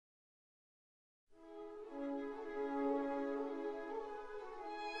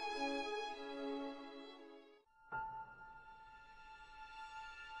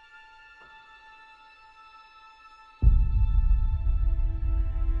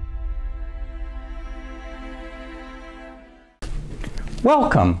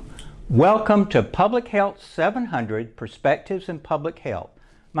Welcome. Welcome to Public Health 700 Perspectives in Public Health.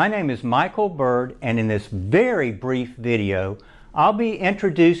 My name is Michael Bird, and in this very brief video, I'll be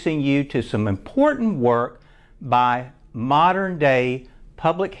introducing you to some important work by modern-day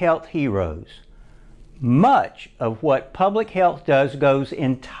public health heroes. Much of what public health does goes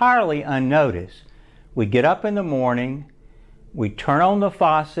entirely unnoticed. We get up in the morning, we turn on the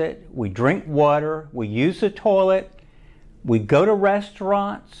faucet, we drink water, we use the toilet, we go to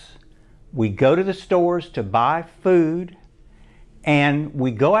restaurants, we go to the stores to buy food, and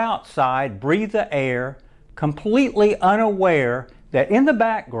we go outside, breathe the air, completely unaware that in the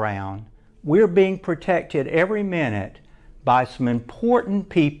background we're being protected every minute by some important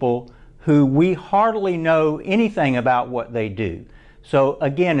people who we hardly know anything about what they do. So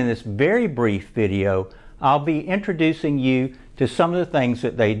again, in this very brief video, I'll be introducing you to some of the things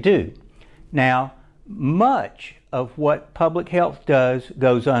that they do. Now, much of what public health does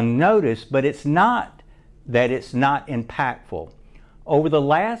goes unnoticed, but it's not that it's not impactful. Over the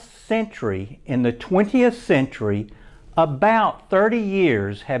last century, in the 20th century, about 30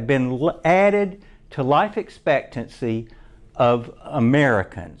 years have been added to life expectancy of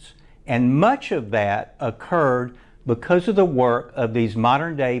Americans. And much of that occurred because of the work of these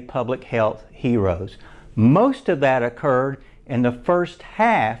modern-day public health heroes. Most of that occurred in the first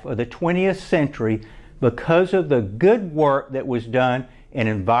half of the 20th century because of the good work that was done in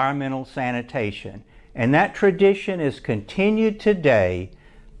environmental sanitation. And that tradition is continued today.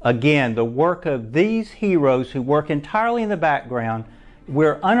 Again, the work of these heroes who work entirely in the background,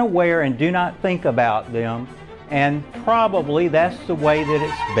 we're unaware and do not think about them, and probably that's the way that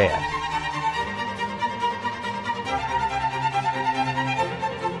it's best.